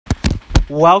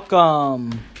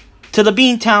Welcome to the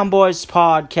Beantown Boys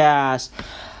podcast.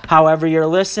 However you're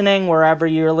listening, wherever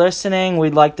you're listening,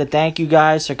 we'd like to thank you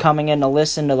guys for coming in to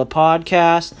listen to the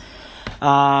podcast.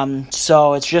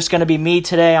 So it's just going to be me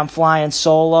today. I'm flying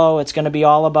solo. It's going to be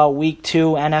all about Week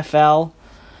 2 NFL.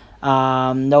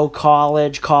 No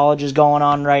college. College is going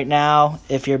on right now.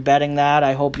 If you're betting that,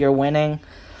 I hope you're winning.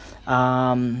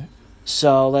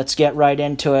 So let's get right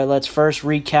into it. Let's first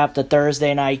recap the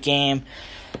Thursday night game.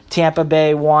 Tampa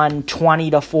Bay won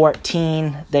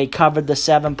 20-14. They covered the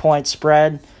 7-point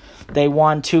spread. They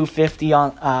won 250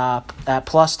 on at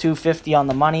plus 250 on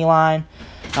the money line.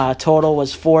 Total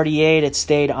was 48. It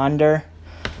stayed under.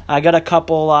 I got a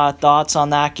couple thoughts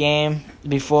on that game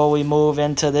before we move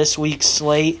into this week's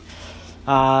slate.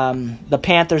 The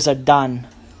Panthers are done.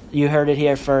 You heard it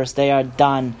here first. They are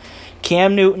done.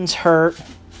 Cam Newton's hurt.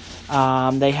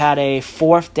 They had a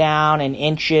 4th down and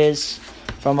inches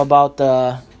from about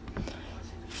the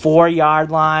 4-yard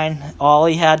line. All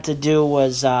he had to do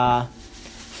was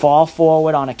fall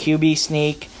forward on a QB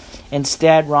sneak.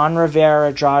 Instead, Ron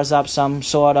Rivera draws up some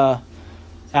sort of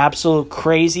absolute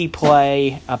crazy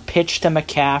play, a pitch to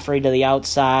McCaffrey to the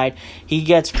outside. He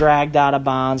gets dragged out of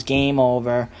bounds. Game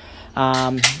over.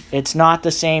 It's not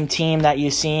the same team that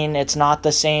you've seen. It's not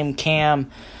the same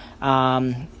Cam.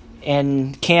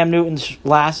 In Cam Newton's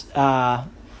last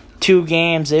 2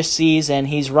 games this season,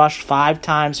 he's rushed 5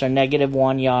 times for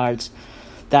 -1 yards.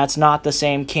 That's not the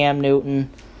same Cam Newton.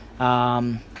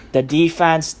 The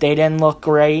defense, they didn't look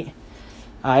great.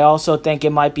 I also think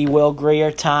it might be Will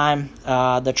Grier time,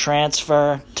 the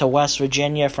transfer to West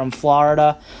Virginia from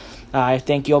Florida. I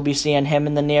think you'll be seeing him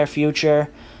in the near future.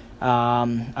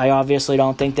 I obviously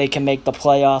don't think they can make the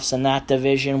playoffs in that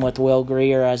division with Will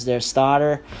Grier as their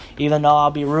starter, even though I'll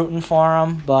be rooting for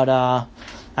him. But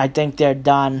I think they're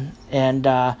done. And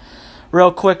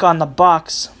real quick on the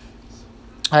Bucs,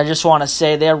 I just want to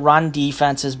say their run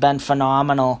defense has been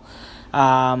phenomenal.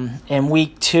 In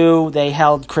Week 2, they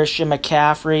held Christian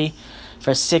McCaffrey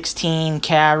for 16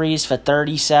 carries for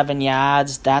 37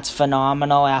 yards. That's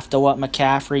phenomenal after what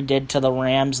McCaffrey did to the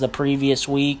Rams the previous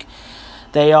week.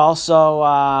 They also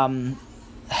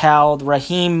held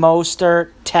Raheem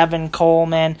Mostert, Tevin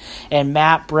Coleman, and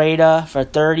Matt Breida for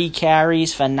 30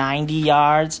 carries for 90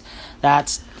 yards.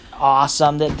 That's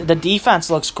awesome. The defense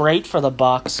looks great for the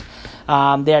Bucs.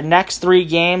 Their next 3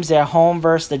 games, they're home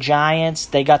versus the Giants.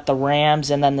 They got the Rams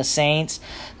and then the Saints.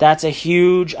 That's a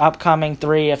huge upcoming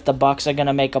 3 if the Bucs are going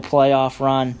to make a playoff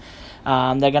run.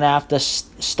 They're going to have to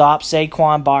stop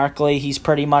Saquon Barkley. He's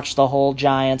pretty much the whole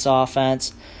Giants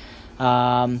offense.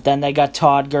 Then they got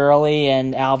Todd Gurley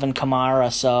and Alvin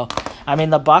Kamara. So, I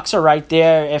mean, the Bucs are right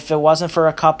there. If it wasn't for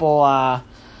a couple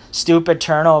stupid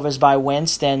turnovers by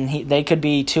Winston, they could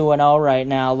be 2-0 right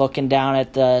now, looking down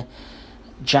at the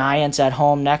Giants at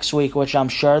home next week, which I'm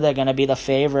sure they're going to be the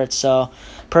favorites. So,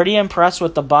 pretty impressed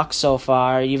with the Bucs so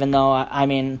far, even though, I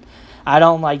mean, I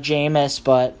don't like Jameis,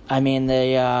 but, I mean,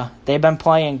 they've been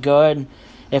playing good.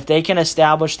 If they can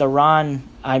establish the run,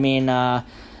 I mean,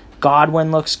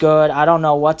 Godwin looks good. I don't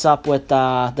know what's up with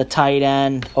the tight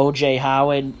end, O.J.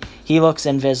 Howard. He looks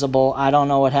invisible. I don't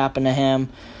know what happened to him.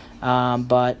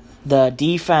 But the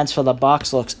defense for the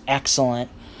Bucs looks excellent.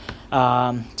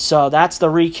 So that's the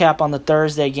recap on the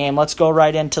Thursday game. Let's go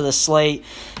right into the slate.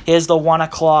 Here's the 1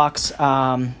 o'clocks.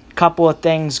 Couple of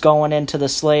things going into the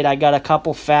slate. I got a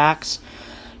couple facts.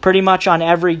 Pretty much on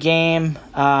every game.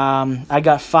 I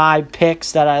got 5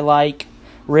 picks that I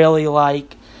really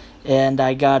like. And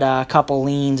I got a couple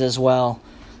leans as well.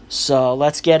 So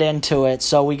let's get into it.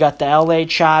 So we got the LA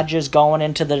Chargers going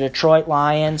into the Detroit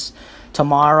Lions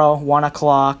tomorrow, 1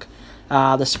 o'clock.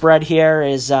 The spread here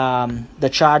is the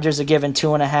Chargers are given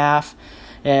 2.5.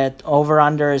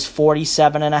 Over-under is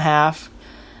 47.5.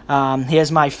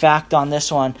 Here's my fact on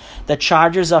this one. The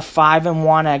Chargers are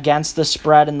 5-1 against the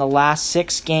spread in the last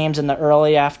 6 games in the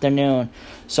early afternoon.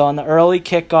 So in the early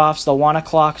kickoffs, the 1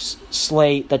 o'clock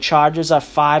slate, the Chargers are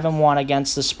 5-1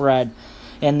 against the spread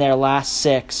in their last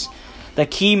 6. The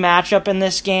key matchup in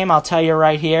this game, I'll tell you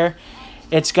right here,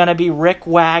 it's going to be Rick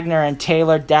Wagner and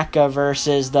Taylor Decker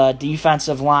versus the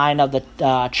defensive line of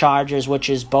the Chargers, which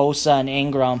is Bosa and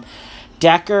Ingram.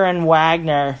 Decker and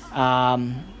Wagner,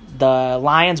 the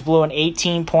Lions blew an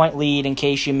 18-point lead in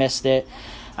case you missed it.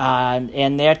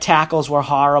 And their tackles were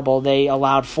horrible. They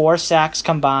allowed 4 sacks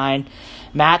combined.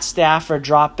 Matt Stafford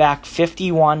dropped back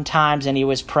 51 times, and he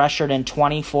was pressured in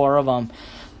 24 of them.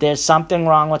 There's something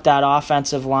wrong with that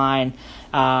offensive line.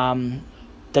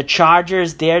 The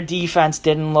Chargers, their defense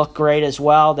didn't look great as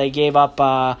well. They gave up,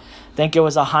 I think it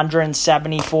was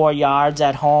 174 yards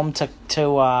at home to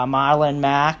Marlon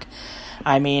Mack.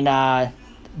 I mean,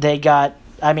 they got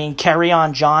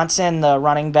Kerryon Johnson, the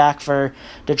running back for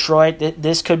Detroit,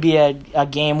 this could be a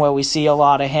game where we see a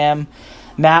lot of him.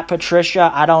 Matt Patricia,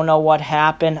 I don't know what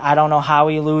happened. I don't know how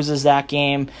he loses that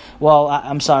game. Well,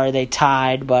 I'm sorry, they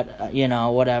tied, but,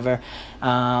 whatever.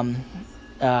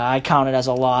 I count it as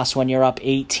a loss when you're up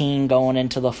 18 going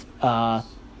into the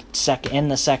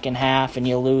second half and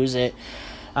you lose it.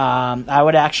 I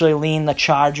would actually lean the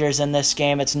Chargers in this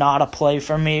game. It's not a play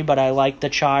for me, but I like the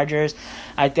Chargers.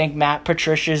 I think Matt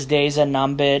Patricia's days are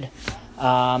numbered.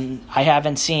 I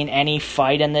haven't seen any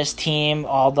fight in this team,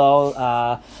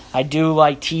 although I do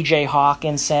like TJ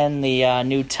Hawkinson, the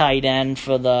new tight end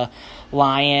for the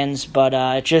Lions, but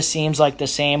it just seems like the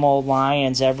same old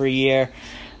Lions every year.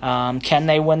 Can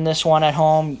they win this one at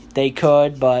home? They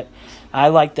could, but I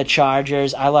like the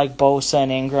Chargers. I like Bosa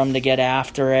and Ingram to get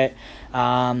after it.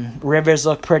 Rivers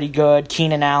look pretty good.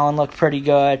 Keenan Allen looked pretty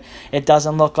good. It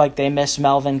doesn't look like they miss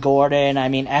Melvin Gordon.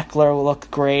 Eckler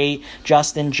looked great.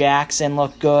 Justin Jackson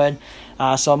looked good.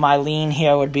 So my lean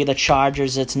here would be the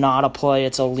Chargers. It's not a play,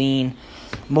 it's a lean.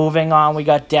 Moving on, we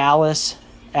got Dallas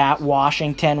at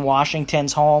Washington.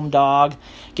 Washington's home dog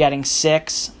getting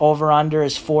 6. Over-under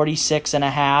is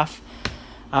 46.5.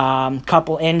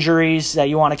 Couple injuries that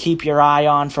you want to keep your eye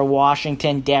on for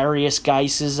Washington. Darius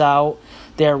Geis is out,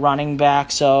 their running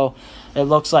back, so it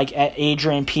looks like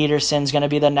Adrian Peterson's going to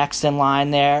be the next in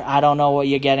line there. I don't know what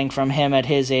you're getting from him at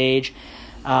his age.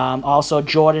 Also,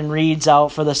 Jordan Reed's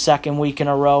out for the second week in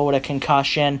a row with a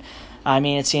concussion.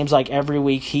 It seems like every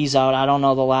week he's out. I don't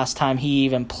know the last time he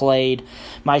even played.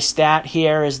 My stat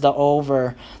here is the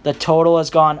over. The total has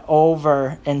gone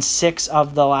over in 6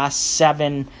 of the last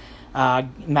 7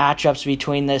 matchups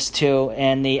between this two,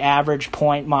 and the average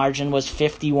point margin was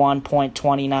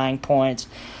 51.29 points.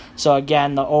 So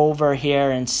again, the over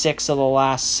here in 6 of the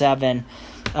last 7.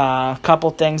 A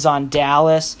couple things on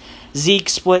Dallas. Zeke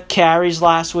split carries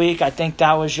last week. I think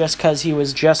that was just because he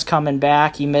was just coming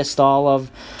back. He missed all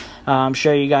of, I'm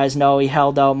sure you guys know, he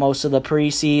held out most of the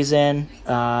preseason.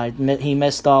 He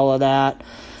missed all of that.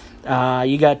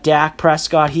 You got Dak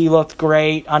Prescott. He looked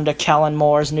great under Kellen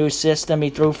Moore's new system. He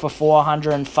threw for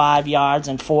 405 yards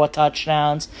and 4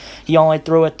 touchdowns. He only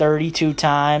threw it 32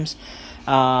 times.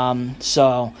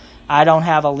 So I don't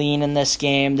have a lean in this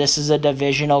game. This is a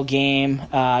divisional game.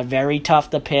 Very tough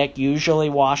to pick.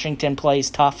 Usually Washington plays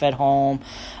tough at home.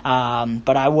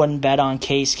 But I wouldn't bet on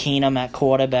Case Keenum at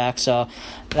quarterback, so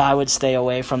I would stay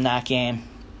away from that game.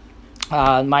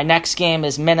 My next game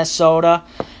is Minnesota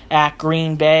at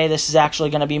Green Bay. This is actually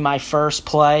going to be my first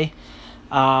play.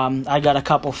 I got a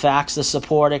couple facts to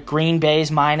support it. Green Bay's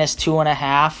minus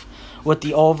 2.5 with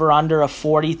the over-under of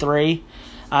 43.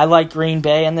 I like Green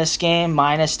Bay in this game,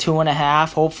 minus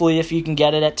 2.5. Hopefully if you can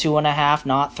get it at 2.5,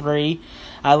 not 3.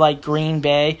 I like Green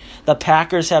Bay. The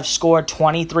Packers have scored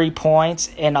 23 points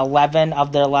in 11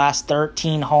 of their last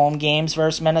 13 home games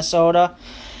versus Minnesota.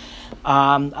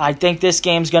 I think this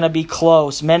game's going to be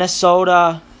close.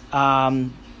 Minnesota,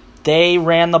 they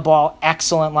ran the ball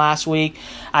excellent last week.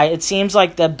 It seems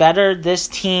like the better this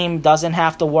team doesn't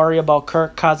have to worry about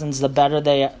Kirk Cousins, the better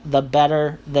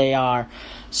they are.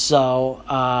 So,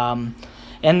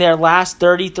 in their last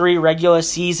 33 regular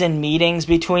season meetings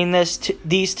between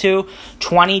these two,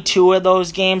 22 of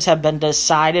those games have been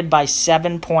decided by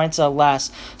 7 points or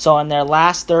less. So in their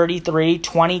last 33,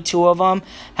 22 of them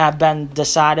have been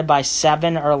decided by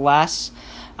 7 or less.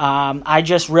 I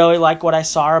just really like what I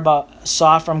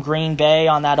saw from Green Bay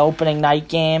on that opening night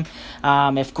game.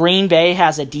 If Green Bay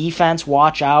has a defense,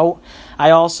 watch out.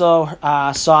 I also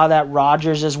saw that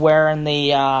Rodgers is wearing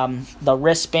the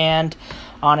wristband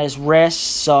on his wrist,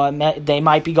 so they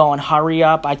might be going hurry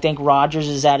up. I think Rodgers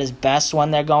is at his best when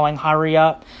they're going hurry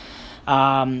up.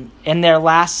 In their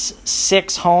last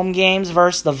 6 home games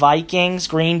versus the Vikings,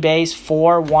 Green Bay's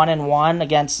 4-1-1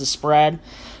 against the spread.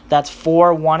 That's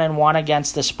 4-1-1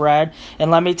 against the spread. And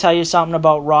let me tell you something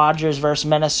about Rodgers versus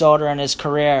Minnesota in his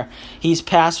career. He's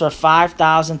passed for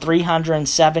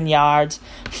 5,307 yards,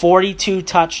 42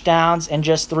 touchdowns, and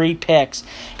just 3 picks.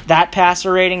 That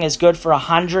passer rating is good for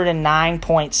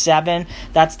 109.7.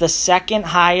 That's the second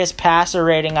highest passer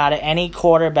rating out of any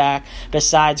quarterback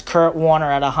besides Kurt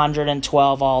Warner at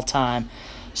 112 all time.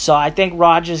 So I think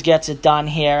Rodgers gets it done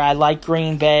here. I like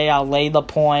Green Bay. I'll lay the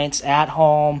points at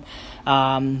home.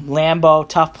 Lambeau,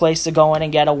 tough place to go in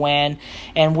and get a win.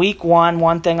 And week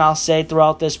one thing I'll say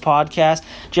throughout this podcast,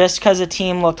 just because a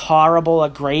team looked horrible or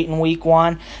great in week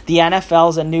 1, the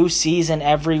NFL's a new season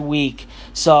every week.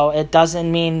 So it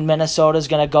doesn't mean Minnesota's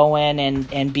going to go in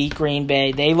and beat Green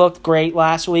Bay. They looked great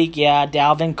last week. Yeah,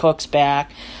 Dalvin Cook's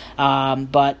back.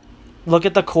 But look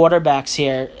at the quarterbacks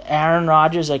here. Aaron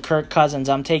Rodgers or Kirk Cousins.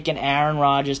 I'm taking Aaron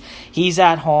Rodgers. He's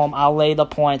at home. I'll lay the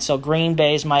points. So Green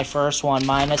Bay's my first one,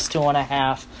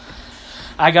 -2.5.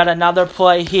 I got another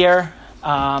play here.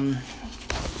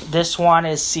 This one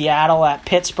is Seattle at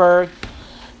Pittsburgh.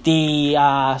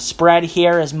 The spread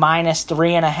here is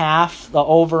 -3.5. The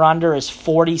over-under is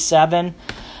 47.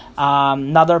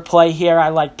 Another play here, I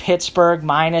like Pittsburgh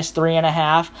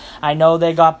 -3.5. I know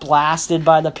they got blasted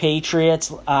by the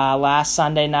Patriots last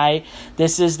Sunday night.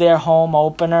 This is their home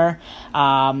opener.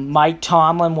 Mike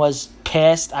Tomlin was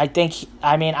pissed. I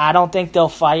don't think they'll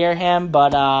fire him,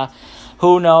 but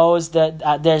who knows?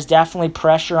 That there's definitely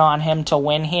pressure on him to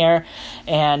win here.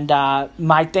 And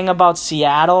my thing about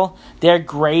Seattle, they're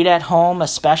great at home,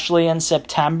 especially in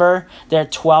September. They're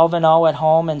 12-0 at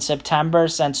home in September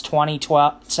since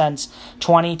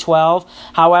 2012.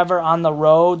 However, on the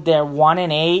road, they're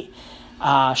 1-8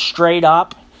 straight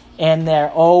up. And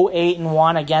they're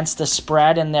 0-8-1 against the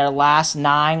spread in their last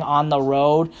 9 on the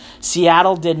road.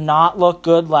 Seattle did not look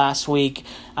good last week.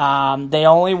 They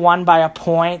only won by a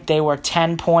point. They were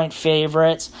 10-point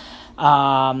favorites.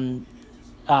 They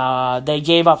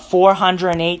gave up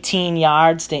 418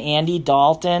 yards to Andy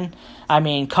Dalton. I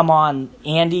mean, come on,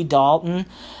 Andy Dalton.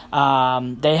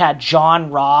 They had John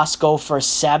Ross go for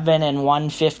 7 and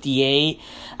 158.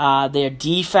 Their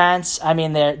defense,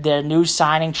 their new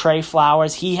signing, Trey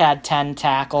Flowers, he had 10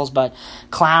 tackles, but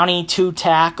Clowney, 2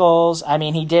 tackles.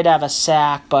 He did have a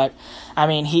sack, but,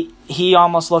 he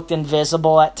almost looked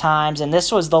invisible at times, and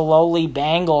this was the lowly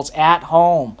Bengals at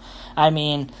home.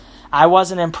 I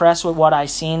wasn't impressed with what I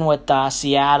seen with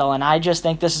Seattle, and I just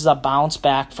think this is a bounce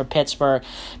back for Pittsburgh.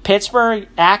 Pittsburgh,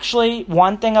 actually,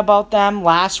 one thing about them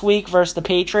last week versus the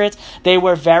Patriots, they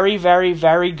were very, very,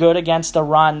 very good against the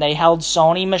run. They held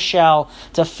Sony Michel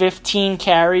to 15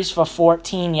 carries for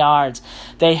 14 yards.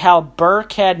 They held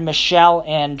Burkhead, Michel,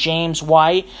 and James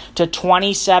White to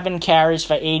 27 carries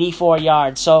for 84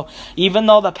 yards. So even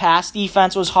though the pass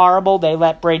defense was horrible, they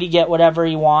let Brady get whatever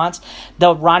he wants.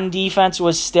 The run defense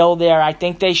was still there. I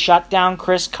think they shut down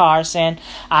Chris Carson.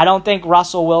 I don't think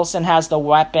Russell Wilson has the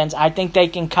weapons. I think they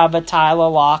can cover Tyler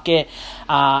Lockett.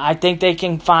 I think they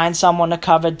can find someone to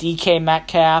cover DK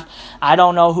Metcalf. I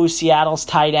don't know who Seattle's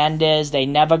tight end is. They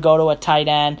never go to a tight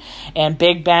end. And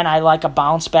Big Ben, I like a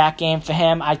bounce-back game for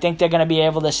him. I think they're going to be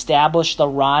able to establish the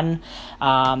run.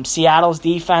 Seattle's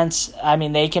defense,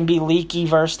 they can be leaky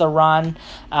versus the run.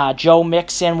 Joe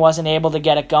Mixon wasn't able to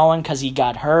get it going because he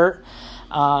got hurt.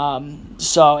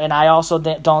 And I also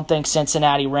don't think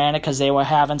Cincinnati ran it because they were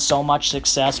having so much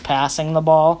success passing the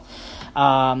ball.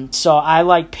 So I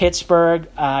like Pittsburgh.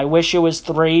 I wish it was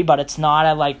 3, but it's not.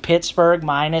 I like Pittsburgh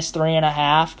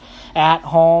 -3.5 at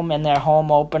home in their home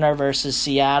opener versus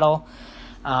Seattle.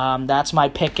 That's my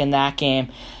pick in that game.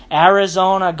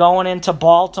 Arizona going into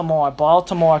Baltimore.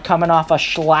 Baltimore coming off a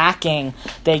shellacking.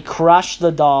 They crushed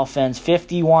the Dolphins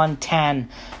 51-10.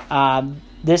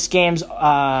 This game's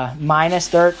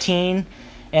 -13,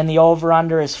 and the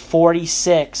over-under is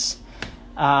 46.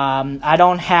 I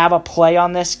don't have a play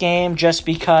on this game just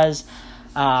because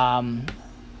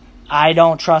I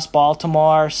don't trust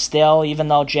Baltimore still, even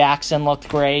though Jackson looked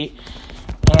great.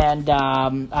 And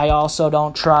I also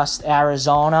don't trust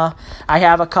Arizona. I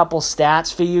have a couple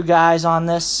stats for you guys on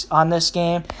this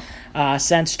game.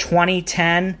 Since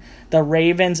 2010, the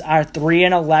Ravens are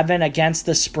 3-11 against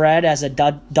the spread as a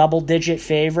double-digit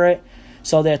favorite.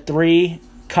 So they're 3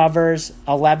 covers,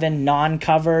 11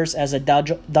 non-covers as a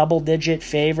double-digit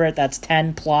favorite. That's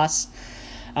 10+.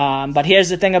 But here's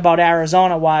the thing about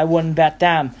Arizona, why I wouldn't bet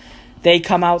them. They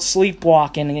come out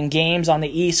sleepwalking in games on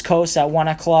the East Coast at 1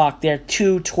 o'clock. They're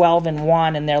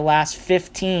 2-12-1 in their last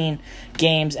 15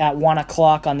 games at 1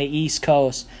 o'clock on the East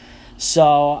Coast.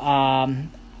 So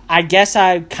I guess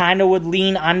I kind of would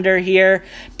lean under here,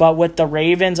 but with the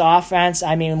Ravens offense,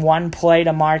 one play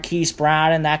to Marquise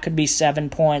Brown, and that could be 7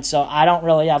 points. So I don't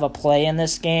really have a play in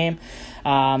this game.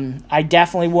 I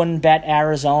definitely wouldn't bet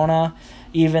Arizona,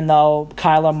 even though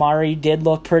Kyler Murray did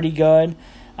look pretty good.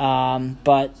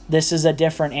 But this is a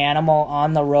different animal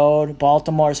on the road.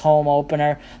 Baltimore's home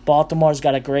opener. Baltimore's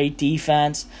got a great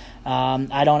defense.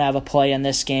 I don't have a play in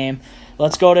this game.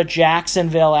 Let's go to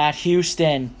Jacksonville at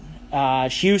Houston.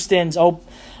 Houston's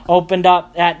opened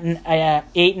up at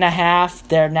 8.5.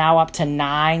 They're now up to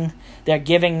 9. They're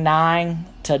giving 9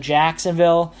 to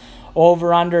Jacksonville.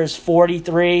 Over-under is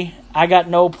 43. I got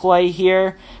no play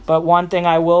here, but one thing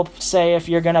I will say, if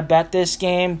you're going to bet this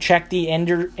game, check the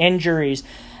injuries.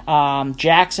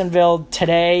 Jacksonville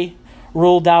today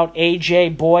ruled out A.J.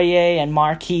 Boye and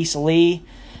Marquise Lee.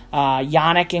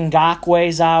 Yannick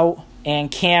Ngakwe's out.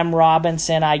 and Cam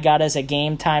Robinson I got as a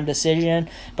game-time decision,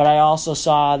 but I also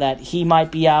saw that he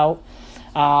might be out.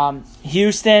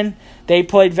 Houston, they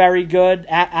played very good.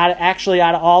 Actually,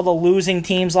 out of all the losing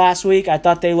teams last week, I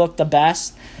thought they looked the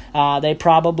best. They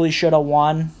probably should have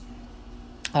won.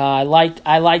 I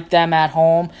like them at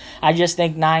home. I just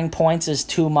think 9 points is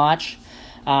too much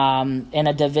in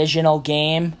a divisional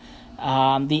game.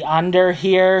 The under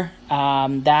here,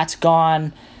 that's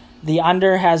gone. The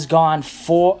under has gone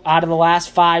 4 out of the last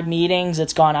 5 meetings.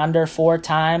 It's gone under 4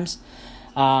 times.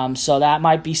 So that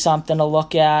might be something to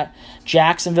look at.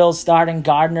 Jacksonville's starting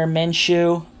Gardner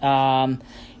Minshew.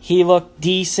 He looked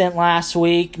decent last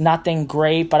week. Nothing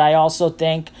great, but I also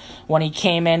think when he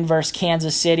came in versus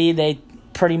Kansas City, they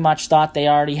pretty much thought they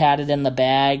already had it in the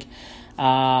bag.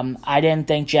 I didn't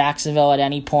think Jacksonville at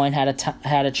any point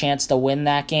had a chance to win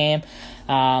that game.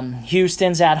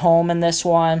 Houston's at home in this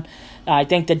one. I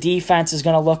think the defense is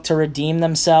going to look to redeem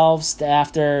themselves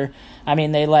after,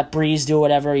 they let Breeze do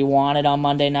whatever he wanted on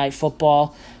Monday Night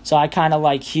Football. So I kind of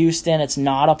like Houston. It's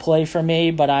not a play for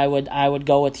me, but I would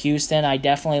go with Houston. I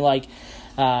definitely like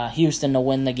Houston to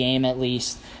win the game at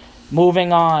least.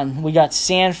 Moving on, we got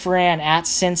San Fran at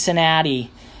Cincinnati.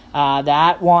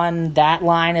 That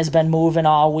line has been moving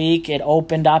all week. It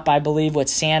opened up, I believe, with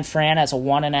San Fran as a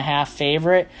 1.5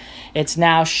 favorite. It's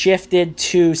now shifted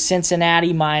to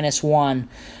Cincinnati -1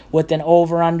 with an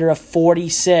over-under of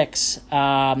 46.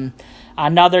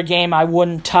 Another game I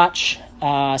wouldn't touch.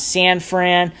 San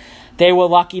Fran, they were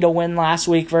lucky to win last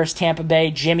week versus Tampa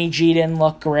Bay. Jimmy G didn't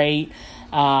look great.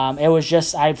 It was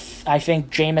just, I think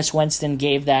Jameis Winston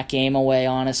gave that game away,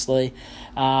 honestly.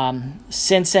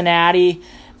 Cincinnati,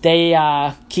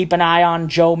 they keep an eye on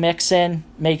Joe Mixon,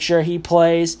 make sure he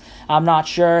plays. I'm not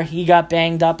sure. He got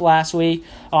banged up last week.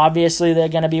 Obviously, they're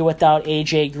going to be without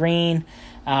A.J. Green.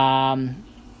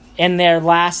 In their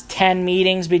last 10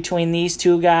 meetings between these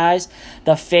two guys,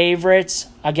 the favorites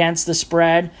against the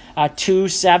spread are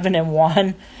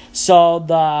 2-7-1. So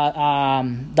the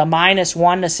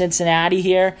 -1 to Cincinnati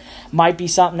here might be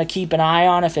something to keep an eye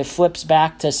on if it flips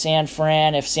back to San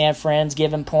Fran, if San Fran's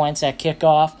giving points at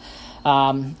kickoff.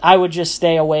 I would just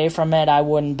stay away from it. I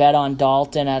wouldn't bet on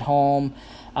Dalton at home.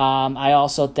 I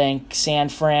also think San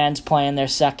Fran's playing their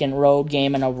second road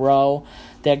game in a row.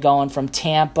 They're going from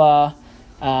Tampa,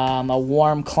 a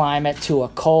warm climate, to a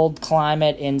cold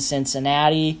climate in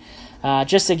Cincinnati.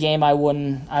 Just a game I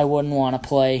wouldn't want to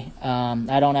play.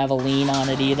 I don't have a lean on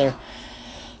it either.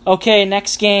 Okay,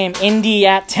 next game, Indy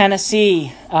at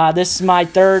Tennessee. This is my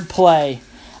third play.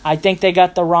 I think they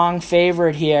got the wrong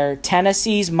favorite here.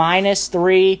 Tennessee's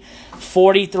 -3,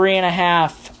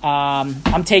 43.5.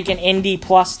 I'm taking Indy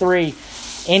 +3.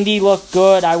 Indy looked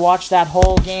good. I watched that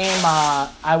whole game.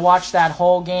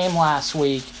 Last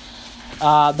week.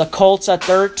 The Colts are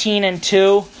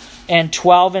 13-2 and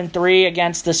 12-3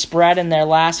 against the spread in their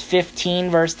last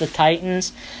 15 versus the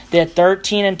Titans. They're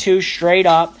 13-2 straight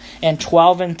up and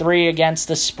 12-3 against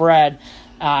the spread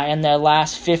in their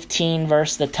last 15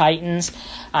 versus the Titans.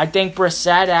 I think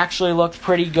Brissett actually looked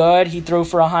pretty good. He threw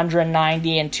for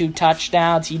 190 and 2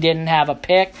 touchdowns. He didn't have a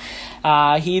pick.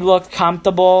 He looked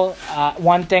comfortable.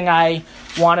 One thing I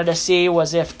wanted to see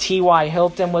was if T.Y.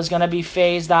 Hilton was going to be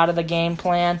phased out of the game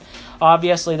plan.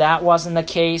 Obviously, that wasn't the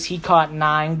case. He caught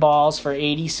 9 balls for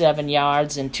 87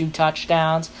 yards and 2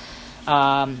 touchdowns.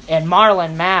 And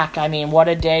Marlon Mack, what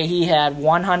a day he had.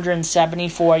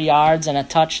 174 yards and a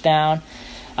touchdown.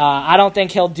 I don't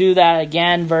think he'll do that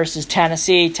again versus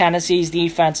Tennessee. Tennessee's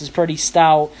defense is pretty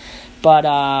stout. But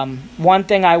one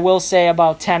thing I will say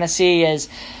about Tennessee is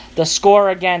the score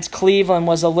against Cleveland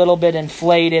was a little bit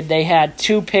inflated. They had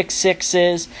 2 pick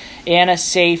sixes and a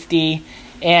safety.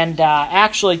 And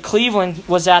actually, Cleveland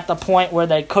was at the point where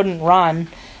they couldn't run.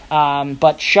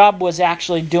 But Chubb was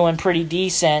actually doing pretty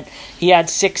decent. He had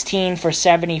 16 for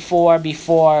 74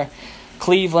 before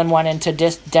Cleveland went into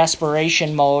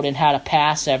desperation mode and had a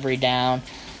pass every down.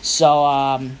 So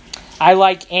I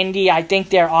like Indy. I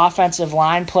think their offensive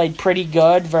line played pretty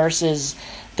good versus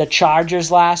the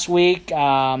Chargers last week.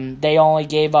 They only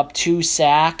gave up 2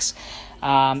 sacks.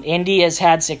 Indy has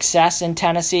had success in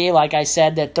Tennessee. Like I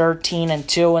said, they're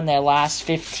 13-2 in their last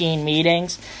 15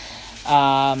 meetings.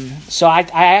 So I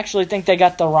actually think they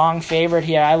got the wrong favorite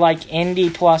here. I like Indy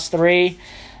 +3.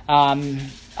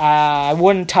 I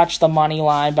wouldn't touch the money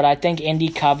line, but I think Indy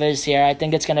covers here. I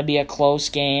think it's going to be a close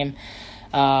game.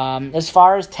 As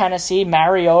far as Tennessee,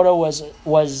 Mariota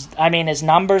was I mean, his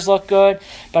numbers look good,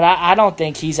 but I don't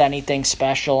think he's anything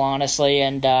special, honestly.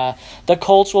 And the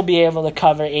Colts will be able to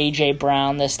cover A.J.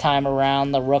 Brown this time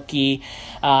around, the rookie.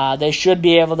 They should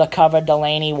be able to cover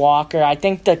Delaney Walker. I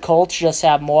think the Colts just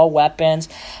have more weapons.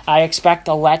 I expect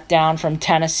a letdown from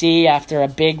Tennessee after a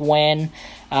big win.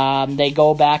 They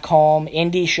go back home.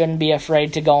 Indy shouldn't be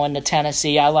afraid to go into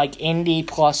Tennessee. I like Indy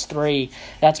 +3.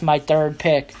 That's my third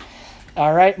pick.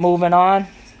 All right, moving on.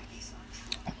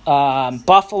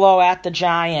 Buffalo at the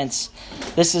Giants.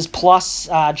 This is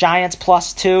Giants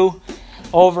 +2.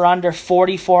 Over under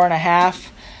 44.5.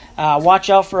 Watch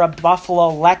out for a Buffalo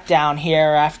letdown here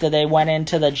after they went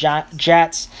into the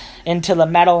Jets, into the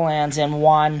Meadowlands and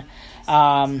won.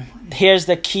 Here's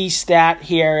the key stat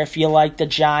here if you like the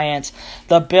Giants.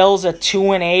 The Bills are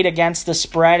 2-8 against the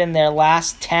spread in their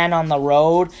last 10 on the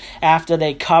road after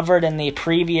they covered in the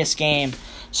previous game.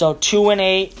 So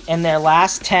 2-8 in their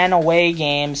last 10 away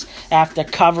games after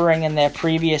covering in their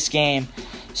previous game.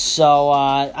 So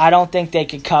I don't think they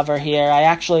could cover here. I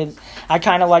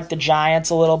kind of like the Giants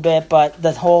a little bit, but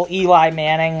the whole Eli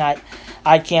Manning,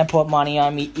 I can't put money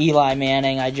on Eli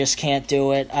Manning. I just can't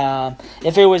do it.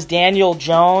 If it was Daniel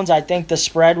Jones, I think the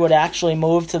spread would actually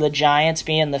move to the Giants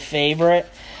being the favorite.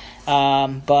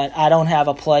 But I don't have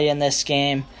a play in this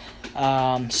game.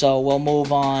 So we'll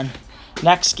move on.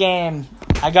 Next game.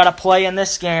 I got a play in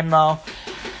this game, though.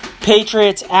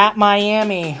 Patriots at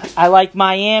Miami. I like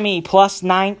Miami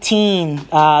 +19.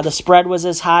 The spread was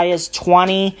as high as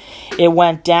 20. It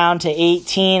went down to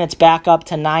 18. It's back up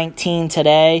to 19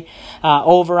 today.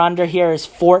 Over under here is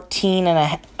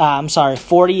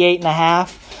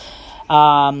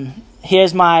 48.5.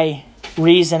 Here's my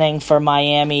reasoning for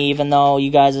Miami, even though you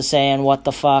guys are saying what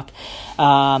the fuck.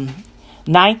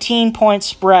 19-point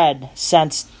spread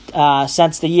since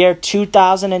the year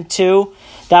 2002.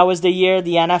 That was the year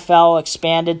the NFL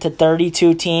expanded to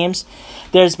 32 teams.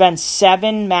 There's been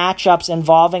 7 matchups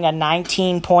involving a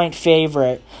 19-point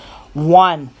favorite.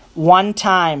 One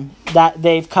time that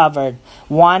they've covered.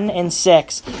 1 in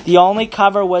 6. The only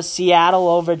cover was Seattle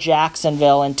over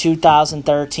Jacksonville in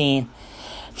 2013.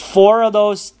 4 of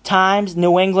those times,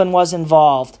 New England was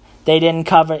involved. They didn't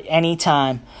cover any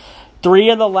time.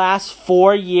 3 of the last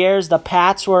 4 years, the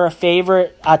Pats were a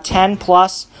favorite, a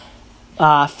 10+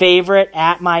 favorite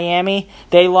at Miami.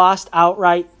 They lost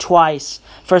outright twice.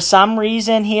 For some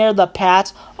reason here, the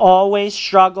Pats always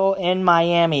struggle in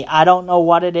Miami. I don't know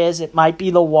what it is. It might be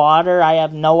the water. I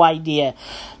have no idea.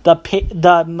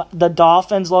 The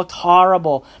Dolphins looked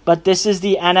horrible, but this is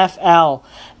the NFL.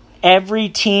 Every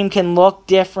team can look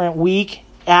different week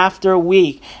after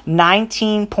week.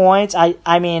 19 points.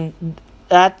 I mean,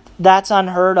 that's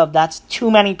unheard of. That's too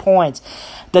many points.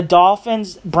 The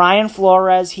Dolphins, Brian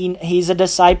Flores, he's a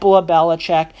disciple of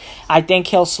Belichick. I think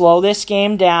he'll slow this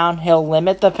game down. He'll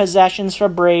limit the possessions for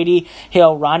Brady.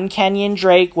 He'll run Kenyon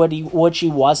Drake, which he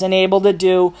wasn't able to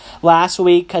do last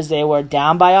week because they were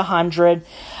down by 100.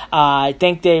 I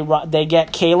think they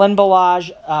get Kalen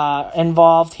Ballage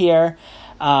involved here.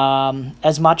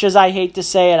 As much as I hate to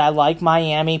say it, I like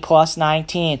Miami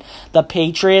 +19. The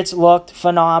Patriots looked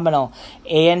phenomenal.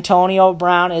 Antonio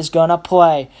Brown is going to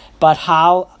play, but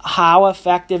how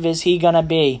effective is he going to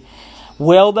be?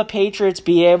 Will the Patriots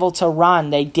be able to run?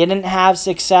 They didn't have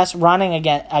success running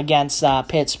against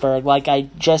Pittsburgh like I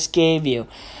just gave you.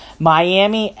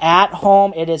 Miami at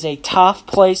home, it is a tough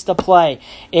place to play.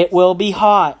 It will be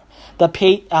hot.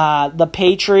 The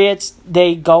Patriots,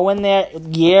 they go in there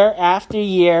year after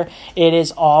year. It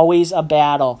is always a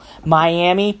battle.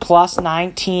 Miami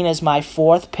 +19 is my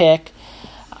 4th pick.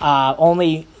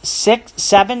 Only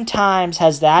 7 times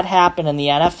has that happened in the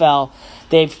NFL.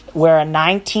 We're a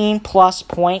 19+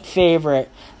 point favorite.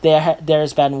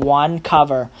 There's been 1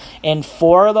 cover. In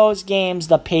 4 of those games,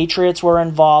 the Patriots were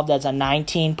involved as a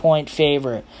 19-point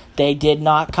favorite. They did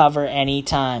not cover any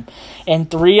time. In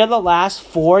 3 of the last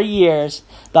 4 years,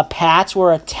 the Pats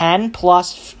were a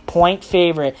 10+ point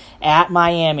favorite at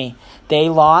Miami. They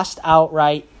lost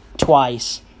outright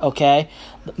twice. Okay?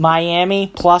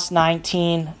 Miami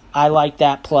 +19. I like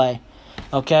that play.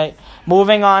 Okay?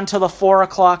 Moving on to the 4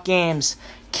 o'clock games.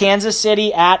 Kansas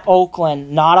City at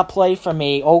Oakland, not a play for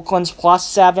me. Oakland's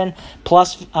 +7,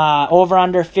 over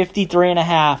under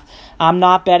 53.5. I'm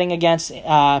not betting against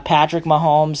Patrick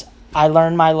Mahomes. I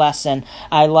learned my lesson.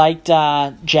 I liked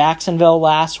Jacksonville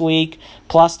last week,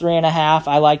 +3.5.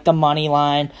 I like the money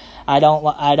line. I'm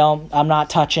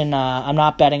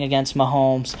not betting against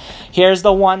Mahomes. Here's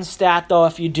the one stat though,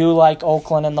 if you do like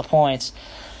Oakland and the points.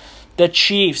 The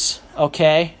Chiefs,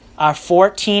 okay? are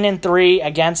 14-3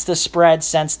 against the spread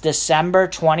since December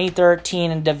 2013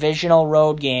 in divisional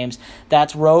road games.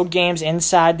 That's road games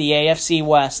inside the AFC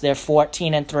West. They're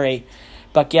 14-3.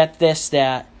 But get this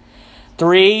stat.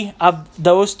 3 of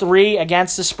those 3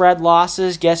 against the spread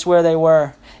losses, guess where they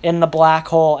were? In the black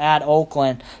hole at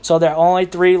Oakland. So their only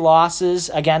 3 losses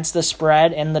against the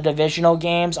spread in the divisional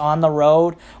games on the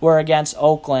road were against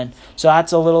Oakland. So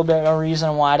that's a little bit of a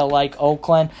reason why to like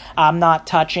Oakland. I'm not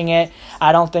touching it.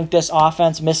 I don't think this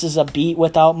offense misses a beat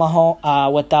without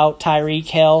without Tyreek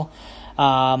Hill.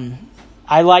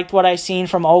 I liked what I seen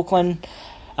from Oakland.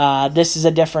 This is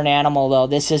a different animal, though.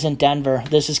 This isn't Denver.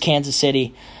 This is Kansas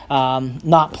City.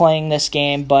 Not playing this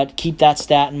game, but keep that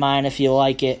stat in mind if you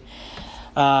like it.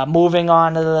 Moving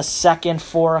on to the second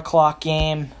 4 o'clock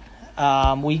game,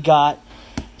 we got,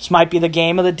 this might be the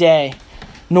game of the day,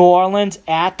 New Orleans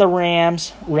at the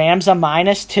Rams. Rams are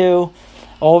 -2.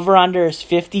 Over-under is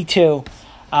 52.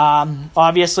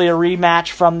 Obviously a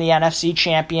rematch from the NFC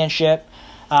Championship.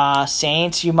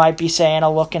 Saints, you might be saying,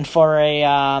 are looking for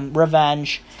a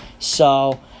revenge.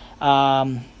 So,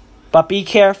 but be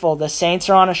careful. The Saints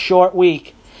are on a short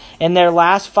week. In their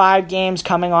last 5 games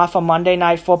coming off of Monday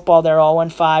Night Football, they're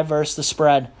 0-5 versus the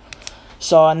spread.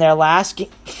 So in their last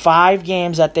 5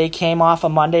 games that they came off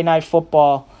of Monday Night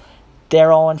Football,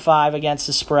 they're 0-5 against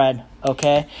the spread.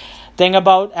 Okay? Thing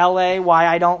about LA, why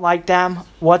I don't like them,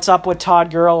 what's up with Todd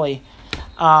Gurley?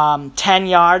 10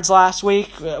 yards last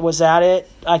week, was that it?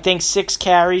 I think 6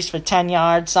 carries for 10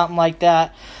 yards, something like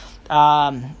that.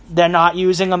 They're not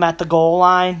using them at the goal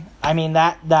line. I mean,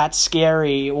 that's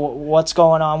scary. What's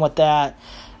going on with that?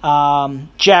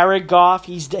 Jared Goff,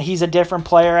 he's a different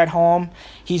player at home.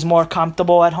 He's more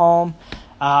comfortable at home.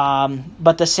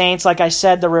 But the Saints, like I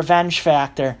said, the revenge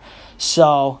factor.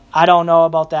 So I don't know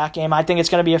about that game. I think it's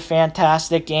going to be a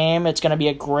fantastic game. It's going to be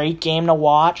a great game to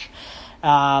watch.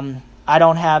 I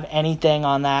don't have anything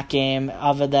on that game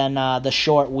other than the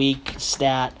short week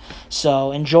stat.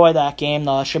 So enjoy that game,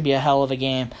 though. It should be a hell of a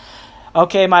game.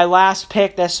 Okay, my last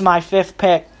pick. This is my 5th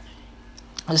pick.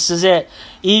 This is it.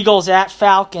 Eagles at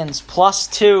Falcons,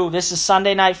 +2. This is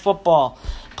Sunday Night Football.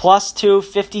 +2,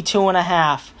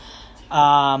 52.5.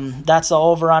 That's the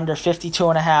over-under,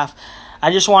 52.5.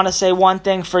 I just want to say one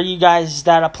thing for you guys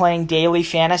that are playing daily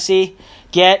fantasy.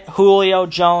 Get Julio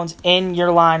Jones in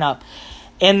your lineup.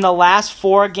 In the last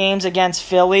 4 games against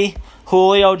Philly,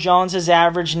 Julio Jones has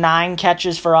averaged 9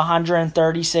 catches for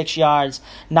 136 yards.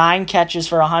 9 catches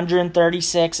for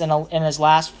 136 in his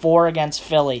last 4 against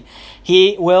Philly.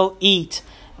 He will eat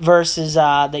versus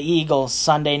the Eagles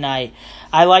Sunday night.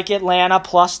 I like Atlanta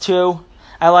 +2.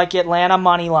 I like Atlanta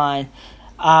money line.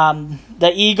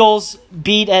 The Eagles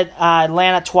beat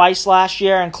Atlanta twice last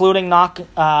year, including once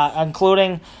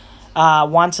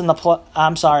in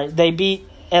the they beat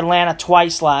Atlanta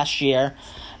twice last year.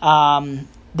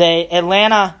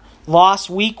 Atlanta lost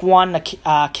week 1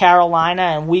 to Carolina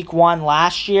and week 1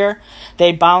 last year.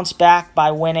 They bounced back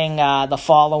by winning the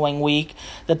following week.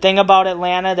 The thing about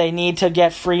Atlanta, they need to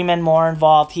get Freeman more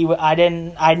involved. I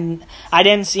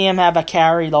didn't see him have a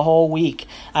carry the whole week.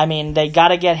 I mean, they got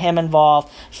to get him involved.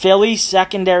 Philly's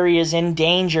secondary is in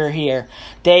danger here.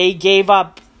 They gave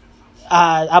up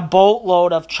a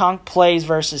boatload of chunk plays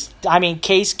versus,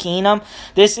 Case Keenum.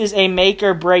 This is a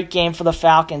make-or-break game for the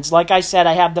Falcons. Like I said,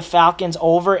 I have the Falcons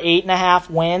over 8.5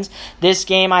 wins. This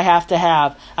game I have to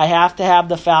have. I have to have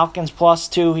the Falcons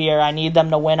 +2 here. I need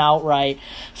them to win outright.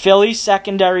 Philly's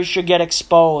secondary should get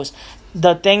exposed.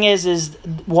 The thing is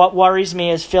what worries me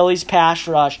is Philly's pass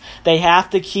rush. They have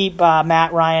to keep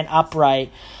Matt Ryan upright.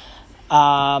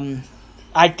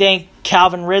 I think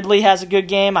Calvin Ridley has a good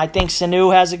game. I think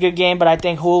Sanu has a good game, but I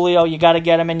think Julio, you got to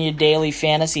get him in your daily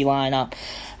fantasy lineup.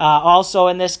 Also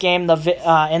in this game,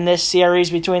 in this series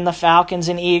between the Falcons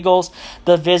and Eagles,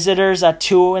 the visitors are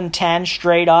 2-10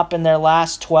 straight up in their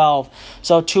last 12.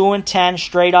 So 2-10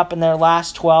 straight up in their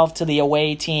last 12 to the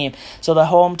away team. So the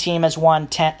home team is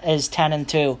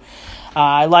 10-2.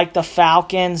 I like the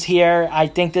Falcons here. I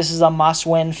think this is a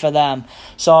must-win for them.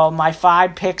 So my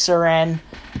 5 picks are in.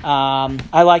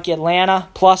 I like Atlanta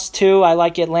 +2. I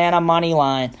like Atlanta money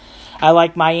line. I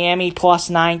like Miami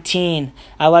 +19.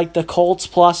 I like the Colts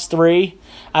 +3.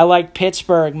 I like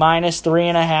Pittsburgh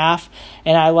 -3.5.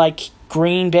 And I like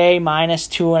Green Bay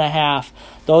 -2.5.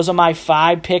 Those are my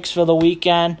 5 picks for the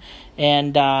weekend.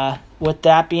 And with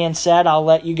that being said, I'll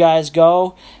let you guys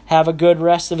go. Have a good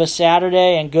rest of a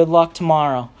Saturday and good luck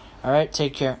tomorrow. All right,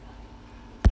 take care.